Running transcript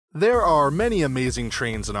There are many amazing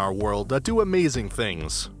trains in our world that do amazing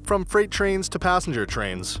things. From freight trains to passenger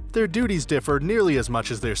trains, their duties differ nearly as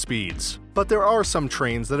much as their speeds. But there are some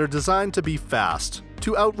trains that are designed to be fast,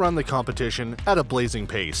 to outrun the competition at a blazing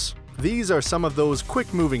pace. These are some of those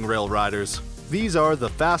quick-moving rail riders. These are the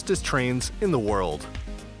fastest trains in the world.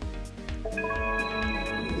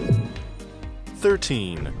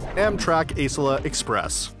 13. Amtrak Acela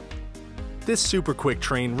Express. This super-quick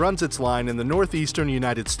train runs its line in the northeastern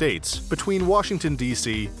United States between Washington,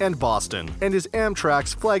 D.C. and Boston and is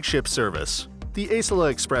Amtrak's flagship service. The Acela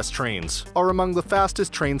Express trains are among the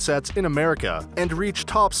fastest train sets in America and reach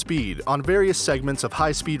top speed on various segments of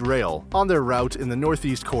high-speed rail on their route in the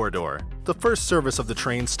Northeast Corridor. The first service of the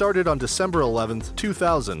train started on December 11,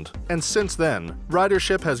 2000, and since then,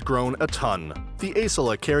 ridership has grown a ton. The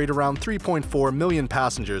Acela carried around 3.4 million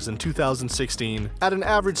passengers in 2016 at an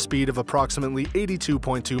average speed of approximately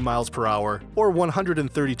 82.2 miles per hour or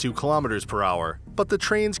 132 kilometers per hour. But the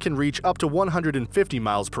trains can reach up to 150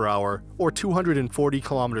 miles per hour or 240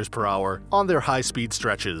 kilometers per hour on their high-speed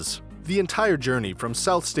stretches. The entire journey from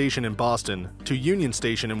South Station in Boston to Union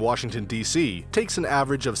Station in Washington, D.C. takes an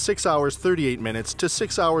average of 6 hours 38 minutes to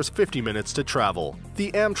 6 hours 50 minutes to travel.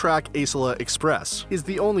 The Amtrak Acela Express is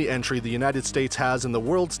the only entry the United States has in the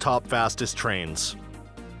world's top fastest trains.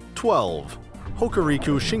 12.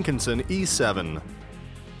 Hokuriku Shinkansen E7.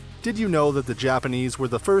 Did you know that the Japanese were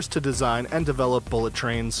the first to design and develop bullet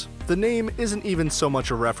trains? The name isn't even so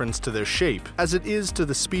much a reference to their shape as it is to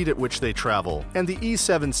the speed at which they travel, and the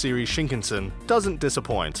E7 series Shinkansen doesn't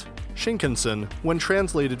disappoint. Shinkansen, when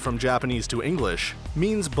translated from Japanese to English,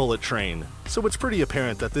 means bullet train, so it's pretty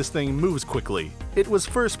apparent that this thing moves quickly. It was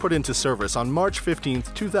first put into service on March 15,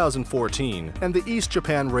 2014, and the East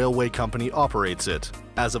Japan Railway Company operates it.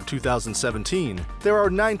 As of 2017, there are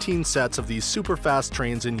 19 sets of these super-fast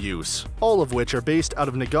trains in use, all of which are based out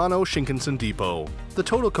of Nagano Shinkansen Depot. The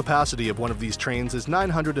total capacity of one of these trains is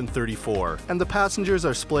 934, and the passengers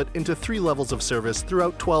are split into 3 levels of service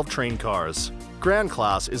throughout 12 train cars. Gran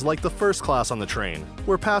class is like the first class on the train,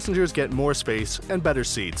 where passengers get more space and better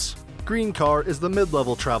seats. Green car is the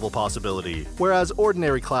mid-level travel possibility, whereas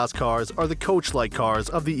ordinary class cars are the coach-like cars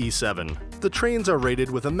of the E7. The trains are rated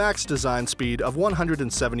with a max design speed of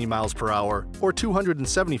 170 miles per hour or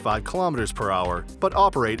 275 kilometers per hour, but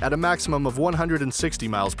operate at a maximum of 160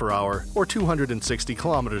 miles per hour or 260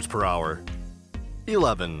 kilometers per hour.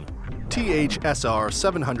 11. THSR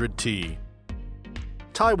 700T.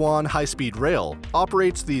 Taiwan High-Speed Rail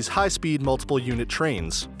operates these high-speed multiple-unit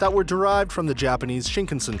trains that were derived from the Japanese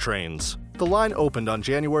Shinkansen trains. The line opened on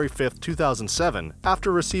January 5, 2007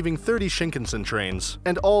 after receiving 30 Shinkansen trains,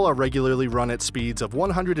 and all are regularly run at speeds of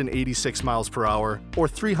 186 miles per hour or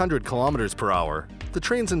 300 kilometers per hour. The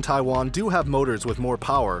trains in Taiwan do have motors with more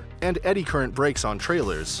power and eddy current brakes on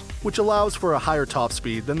trailers, which allows for a higher top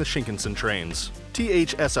speed than the Shinkansen trains.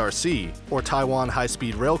 THSRC, or Taiwan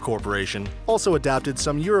High-Speed Rail Corporation, also adapted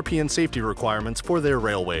some European safety requirements for their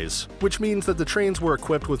railways, which means that the trains were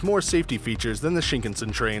equipped with more safety features than the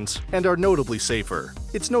Shinkansen trains and are notably safer.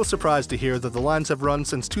 It's no surprise to hear that the lines have run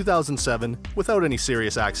since 2007 without any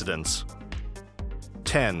serious accidents.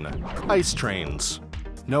 10. Ice trains.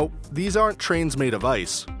 Nope, these aren't trains made of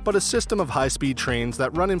ice, but a system of high-speed trains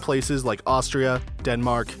that run in places like Austria,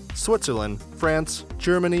 Denmark, Switzerland, France,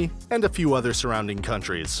 Germany, and a few other surrounding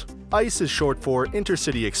countries. ICE is short for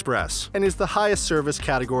Intercity Express and is the highest service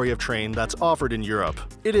category of train that's offered in Europe.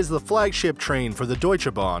 It is the flagship train for the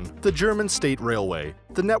Deutsche Bahn, the German state railway.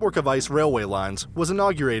 The network of ICE railway lines was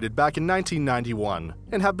inaugurated back in 1991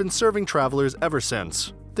 and have been serving travelers ever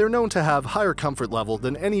since. They're known to have higher comfort level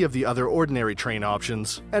than any of the other ordinary train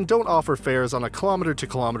options and don't offer fares on a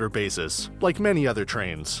kilometer-to-kilometer basis, like many other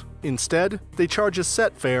trains. Instead, they charge a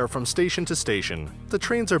set fare from station to station. The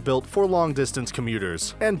trains are built for long-distance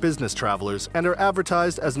commuters and business travelers and are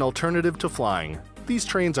advertised as an alternative to flying. These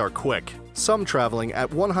trains are quick, some traveling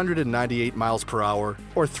at 198 miles per hour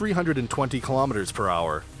or 320 kilometers per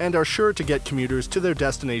hour, and are sure to get commuters to their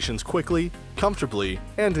destinations quickly, comfortably,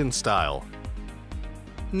 and in style.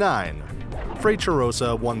 9.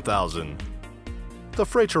 Rosa 1000.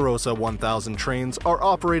 The Rosa 1000 trains are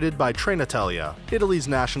operated by Trenitalia, Italy's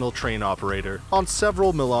national train operator, on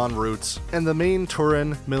several Milan routes and the main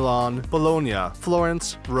Turin, Milan, Bologna,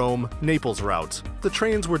 Florence, Rome, Naples route. The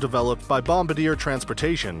trains were developed by Bombardier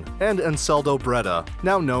Transportation and Ansaldo Breda,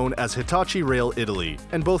 now known as Hitachi Rail Italy,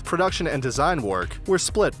 and both production and design work were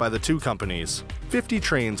split by the two companies. 50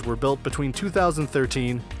 trains were built between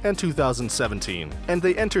 2013 and 2017, and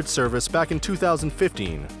they entered service back in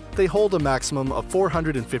 2015. They hold a maximum of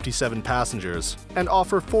 457 passengers and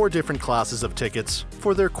offer 4 different classes of tickets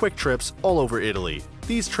for their quick trips all over Italy.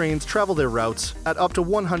 These trains travel their routes at up to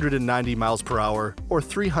 190 miles per hour or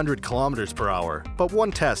 300 kilometers per hour, but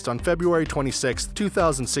one test on February 26,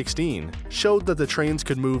 2016 showed that the trains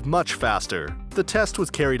could move much faster. The test was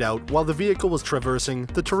carried out while the vehicle was traversing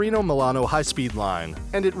the Torino-Milano high-speed line,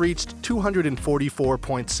 and it reached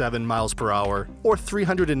 244.7 miles per hour or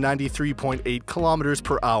 393.8 kilometers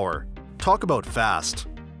per hour. Talk about fast.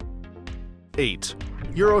 8.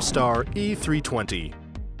 Eurostar E320.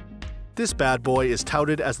 This bad boy is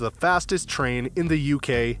touted as the fastest train in the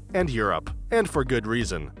UK and Europe, and for good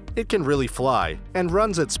reason. It can really fly, and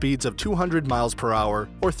runs at speeds of 200 miles per hour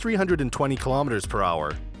or 320 kilometers per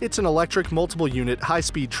hour. It's an electric multiple-unit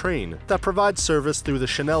high-speed train that provides service through the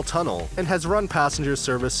Chanel Tunnel and has run passenger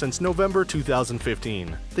service since November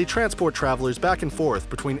 2015. They transport travelers back and forth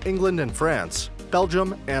between England and France,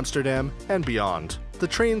 Belgium, Amsterdam, and beyond. The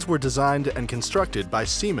trains were designed and constructed by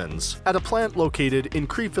Siemens at a plant located in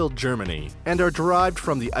Krefeld, Germany, and are derived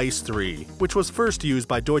from the ICE 3, which was first used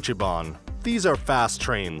by Deutsche Bahn. These are fast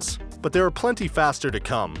trains, but there are plenty faster to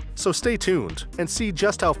come, so stay tuned and see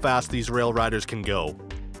just how fast these rail riders can go.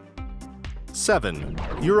 7.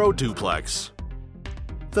 Euro Duplex.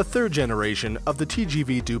 The third generation of the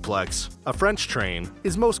TGV Duplex, a French train,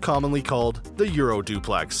 is most commonly called the Euro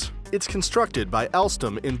Duplex. It's constructed by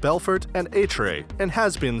Alstom in Belfort and Étré and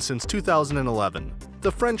has been since 2011.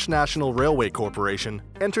 The French National Railway Corporation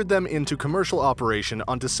entered them into commercial operation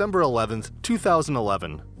on December 11,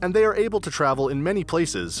 2011, and they are able to travel in many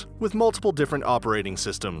places with multiple different operating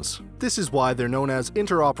systems. This is why they're known as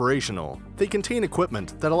interoperational. They contain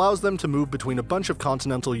equipment that allows them to move between a bunch of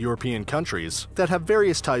continental European countries that have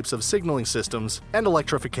various types of signaling systems and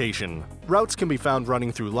electrification. Routes can be found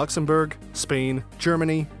running through Luxembourg, Spain,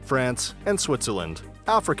 Germany, France, and Switzerland.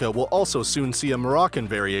 Africa will also soon see a Moroccan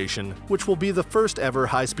variation, which will be the first ever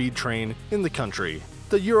high-speed train in the country.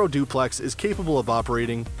 The Euro Duplex is capable of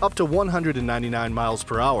operating up to 199 miles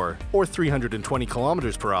per hour or 320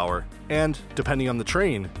 kilometers per hour, and, depending on the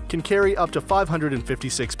train, can carry up to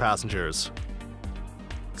 556 passengers.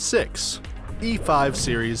 6. E5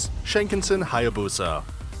 Series Shinkansen Hayabusa.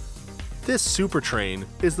 This super train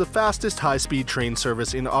is the fastest high-speed train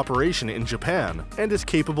service in operation in Japan and is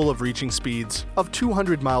capable of reaching speeds of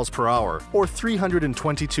 200 miles per hour or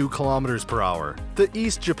 322 kilometers per hour. The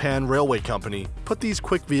East Japan Railway Company put these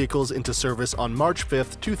quick vehicles into service on March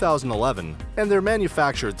 5, 2011, and they're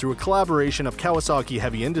manufactured through a collaboration of Kawasaki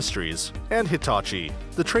Heavy Industries and Hitachi.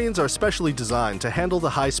 The trains are specially designed to handle the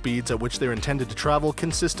high speeds at which they're intended to travel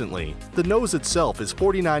consistently. The nose itself is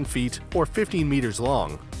 49 feet or 15 meters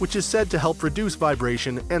long, which is said to help reduce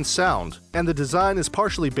vibration and sound, and the design is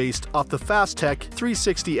partially based off the Fastech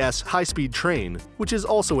 360S high-speed train, which is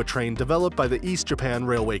also a train developed by the East Japan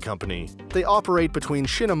Railway Company. They operate between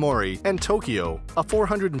Shin Aomori and Tokyo, a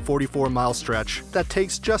 444-mile stretch that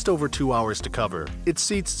takes just over 2 hours to cover. It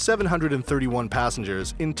seats 731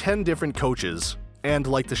 passengers in 10 different coaches, and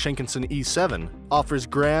like the Shinkansen E7, offers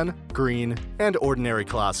Gran, Green, and Ordinary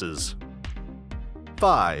classes.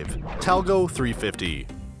 5. Talgo 350.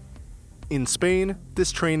 In Spain,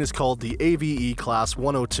 this train is called the AVE Class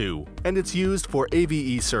 102, and it's used for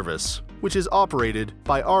AVE service, which is operated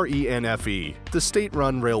by RENFE, the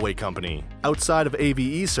state-run railway company. Outside of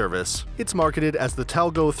AVE service, it's marketed as the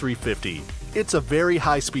Talgo 350. It's a very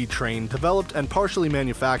high-speed train developed and partially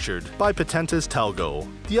manufactured by Patentes Talgo.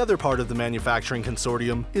 The other part of the manufacturing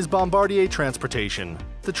consortium is Bombardier Transportation.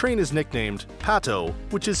 The train is nicknamed Pato,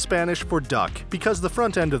 which is Spanish for duck, because the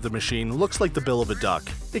front end of the machine looks like the bill of a duck.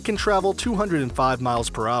 It can travel 205 miles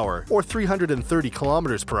per hour or 330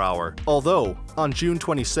 kilometers per hour, although, on June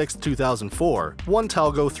 26, 2004, one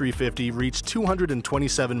Talgo 350 reached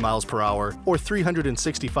 227 miles per hour or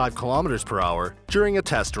 365 kilometers per hour during a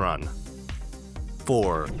test run.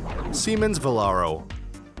 4. Siemens Valero.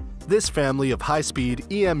 This family of high-speed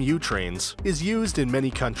EMU trains is used in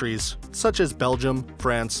many countries, such as Belgium,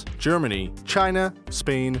 France, Germany, China,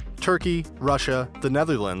 Spain, Turkey, Russia, the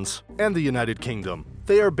Netherlands, and the United Kingdom.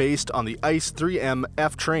 They are based on the ICE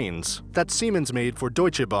 3M-F trains that Siemens made for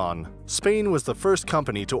Deutsche Bahn. Spain was the first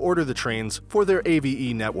company to order the trains for their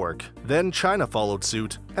AVE network. Then China followed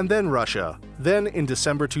suit, and then Russia. Then, in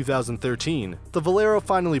December 2013, the Valero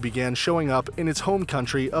finally began showing up in its home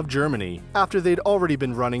country of Germany, after they'd already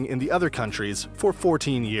been running in the other countries for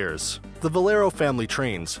 14 years. The Valero family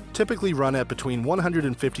trains typically run at between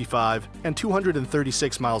 155 and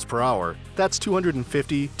 236 miles per hour. That's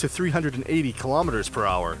 250 to 380 kilometers per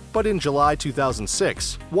hour. But in July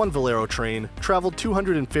 2006, one Valero train traveled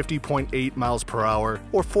 250.8 miles per hour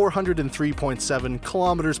or 403.7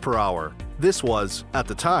 kilometers per hour. This was, at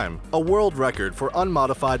the time, a world record for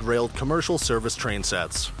unmodified railed commercial service train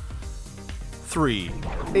sets. 3.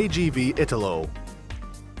 AGV Italo.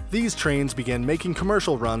 These trains began making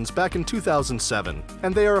commercial runs back in 2007,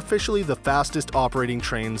 and they are officially the fastest operating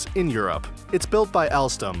trains in Europe. It's built by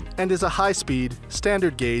Alstom and is a high-speed,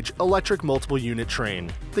 standard-gauge, electric multiple-unit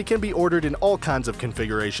train. They can be ordered in all kinds of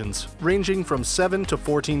configurations, ranging from 7 to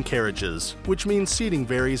 14 carriages, which means seating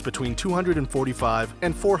varies between 245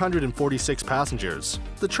 and 446 passengers.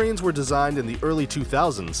 The trains were designed in the early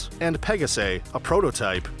 2000s, and Pegasus, a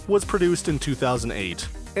prototype, was produced in 2008.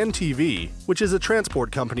 NTV, which is a transport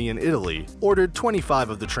company in Italy, ordered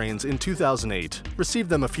 25 of the trains in 2008, received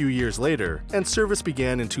them a few years later, and service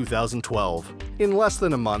began in 2012. In less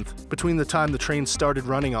than a month, between the time the trains started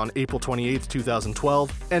running on April 28,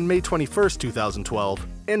 2012 and May 21, 2012,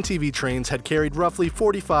 NTV trains had carried roughly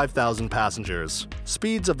 45,000 passengers.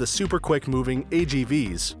 Speeds of the super quick-moving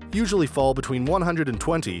AGVs usually fall between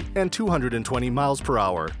 120 and 220 miles per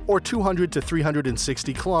hour, or 200 to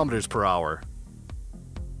 360 kilometers per hour.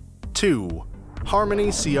 2. Harmony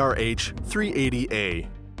CRH 380A.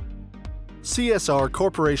 CSR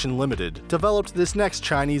Corporation Limited developed this next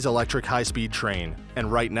Chinese electric high-speed train,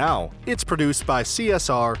 and right now, it's produced by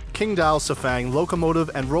CSR Qingdao Sifang Locomotive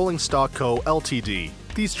and Rolling Stock Co. Ltd.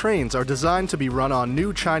 These trains are designed to be run on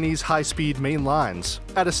new Chinese high-speed main lines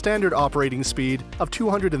at a standard operating speed of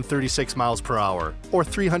 236 miles per hour, or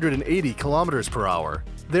 380 kilometers per hour.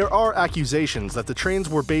 There are accusations that the trains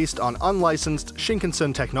were based on unlicensed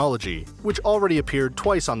Shinkansen technology, which already appeared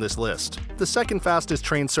twice on this list. The second fastest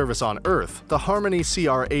train service on Earth, the Harmony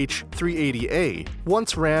CRH 380A,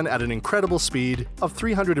 once ran at an incredible speed of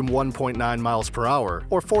 301.9 miles per hour,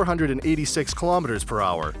 or 486 kilometers per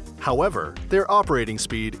hour. However, their operating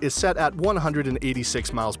speed is set at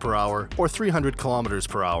 186 miles per hour, or 300 kilometers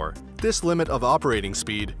per hour. This limit of operating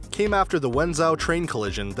speed came after the Wenzhou train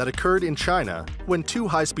collision that occurred in China when two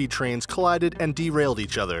high-speed trains collided and derailed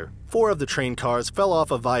each other. 4 of the train cars fell off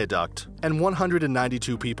a viaduct, and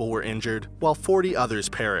 192 people were injured, while 40 others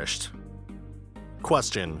perished.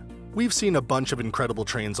 Question: we've seen a bunch of incredible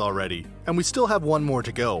trains already, and we still have one more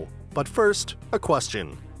to go. But first, a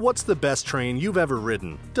question. What's the best train you've ever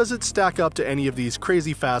ridden? Does it stack up to any of these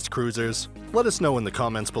crazy fast cruisers? Let us know in the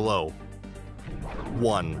comments below.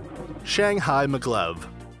 1. Shanghai Maglev.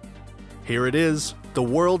 Here it is, the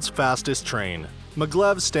world's fastest train.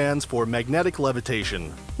 Maglev stands for magnetic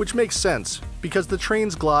levitation, which makes sense because the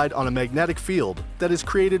trains glide on a magnetic field that is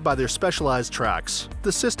created by their specialized tracks.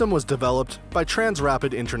 The system was developed by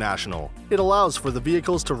Transrapid International. It allows for the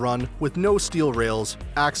vehicles to run with no steel rails,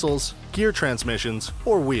 axles, gear transmissions,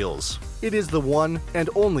 or wheels. It is the one and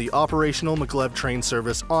only operational maglev train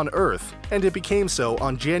service on Earth, and it became so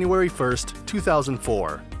on January 1,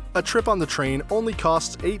 2004. A trip on the train only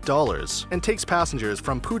costs $8 and takes passengers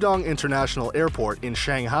from Pudong International Airport in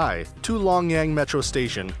Shanghai to Longyang Metro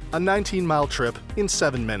Station, a 19-mile trip in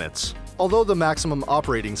 7 minutes. Although the maximum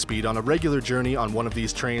operating speed on a regular journey on one of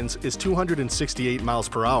these trains is 268 miles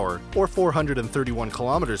per hour, or 431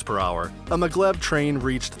 kilometers per hour, a maglev train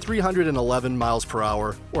reached 311 miles per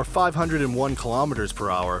hour, or 501 kilometers per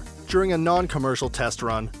hour, during a non-commercial test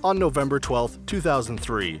run on November 12,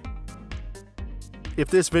 2003. If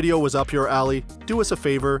this video was up your alley, do us a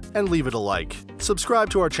favor and leave it a like. Subscribe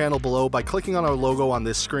to our channel below by clicking on our logo on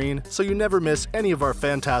this screen so you never miss any of our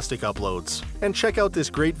fantastic uploads. And check out this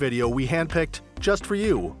great video we handpicked just for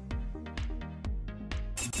you.